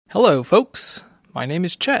Hello, folks. My name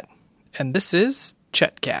is Chet, and this is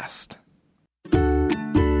Chetcast.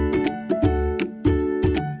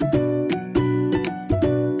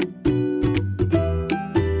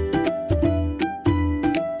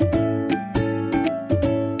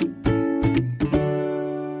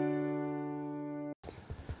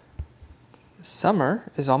 Summer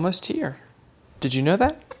is almost here. Did you know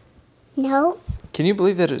that? No. Can you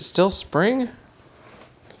believe that it's still spring?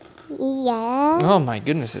 Yes. Oh my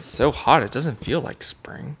goodness, it's so hot it doesn't feel like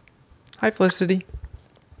spring. Hi, Felicity.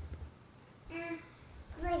 Can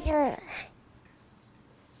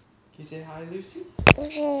you say hi, Lucy?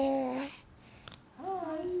 Hi.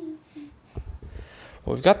 Well,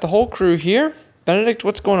 we've got the whole crew here. Benedict,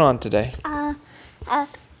 what's going on today? We were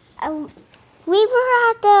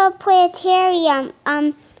at the planetarium,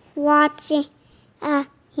 watching, a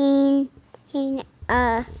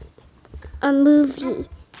movie.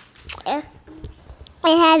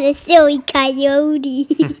 It had a silly coyote.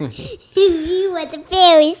 He was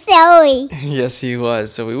very silly. Yes, he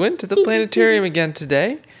was. So we went to the planetarium again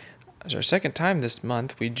today. It's our second time this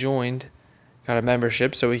month. We got a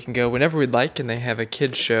membership so we can go whenever we'd like, and they have a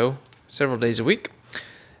kids show several days a week.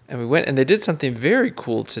 And we went, and they did something very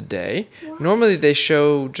cool today. What? Normally they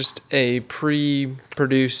show just a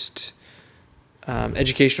pre-produced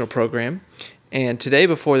educational program. And today,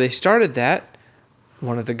 before they started that,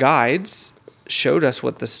 one of the guides showed us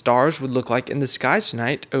what the stars would look like in the sky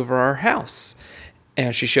tonight over our house.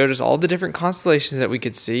 And she showed us all the different constellations that we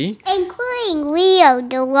could see. Including Leo,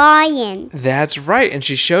 the lion. That's right. And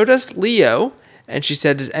she showed us Leo. And she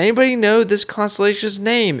said, does anybody know this constellation's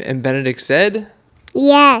name? And Benedict said...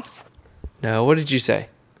 Yes. No, what did you say?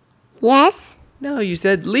 Yes. No, you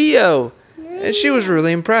said Leo. And she was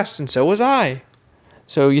really impressed, and so was I.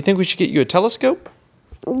 So you think we should get you a telescope?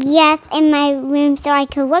 Yes, in my room so I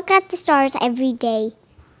can look at the stars every day.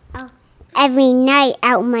 Every night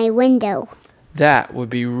out my window. That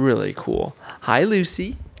would be really cool. Hi,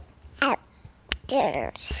 Lucy.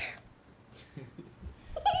 Upstairs.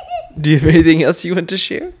 Do you have anything else you want to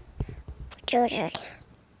share?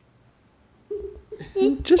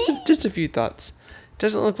 Just a few thoughts.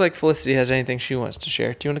 Doesn't look like Felicity has anything she wants to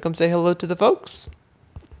share. Do you want to come say hello to the folks?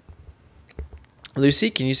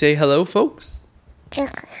 Lucy, can you say hello, folks?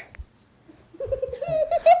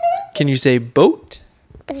 Can you say boat?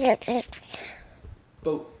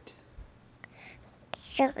 Boat.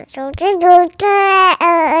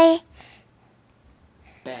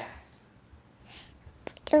 Bath.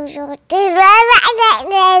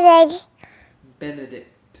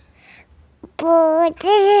 Benedict.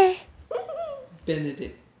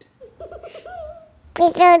 Benedict.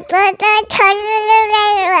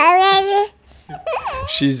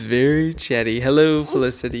 She's very chatty. Hello,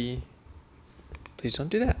 Felicity. Please don't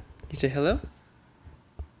do that. You say hello?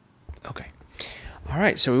 Okay. All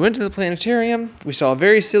right, so we went to the planetarium. We saw a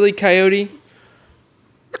very silly coyote.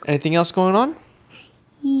 Anything else going on?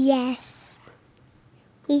 Yes.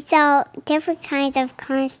 We saw different kinds of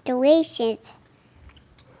constellations.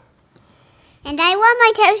 And I want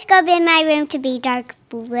my telescope in my room to be dark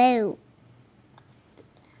blue.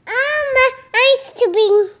 I used to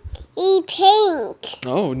be pink.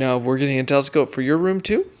 Oh, now we're getting a telescope for your room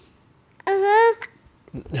too? Uh-huh.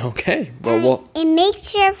 Okay. Well. And make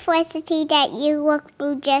sure, Felicity, that you look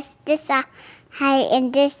through just this eye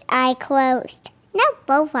and this eye closed. Not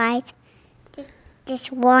both eyes.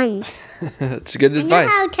 Just one. That's good advice. I know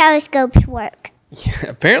how telescopes work. Yeah,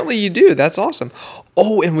 apparently you do. That's awesome.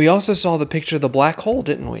 Oh, and we also saw the picture of the black hole,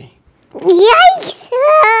 didn't we? Yikes!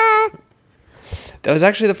 That was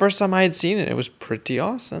actually the first time I had seen it. It was pretty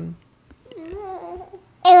awesome.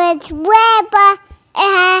 It was red, but it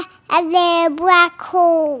had a little black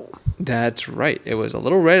hole. That's right. It was a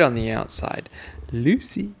little red on the outside.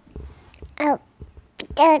 Lucy. Oh.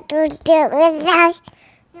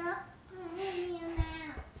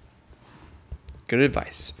 Good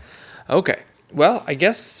advice. Okay. Well, I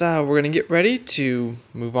guess we're going to get ready to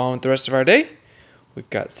move on with the rest of our day. We've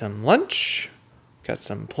got some lunch, got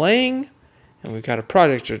some playing, and we've got a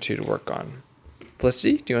project or two to work on.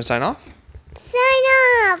 Felicity, do you want to sign off? Sign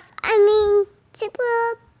off!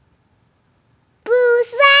 Super Boo,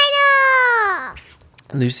 sign off!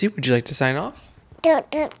 Lucy, would you like to sign off?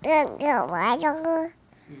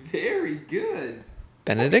 Very good.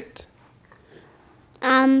 Benedict?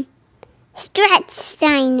 Stretch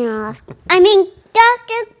sign off.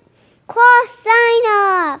 Dr. Claus sign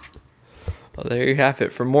off. Well, there you have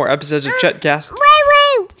it. For more episodes of Chetcast.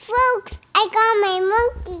 Wait, folks. I got my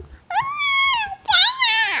monkey.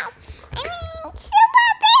 Sign off.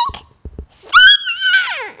 Super big.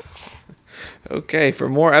 Sign off. Okay, for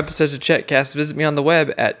more episodes of Chetcast, visit me on the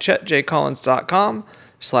web at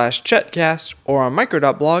chetjcollins.com/Chetcast or on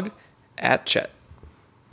micro.blog @Chet.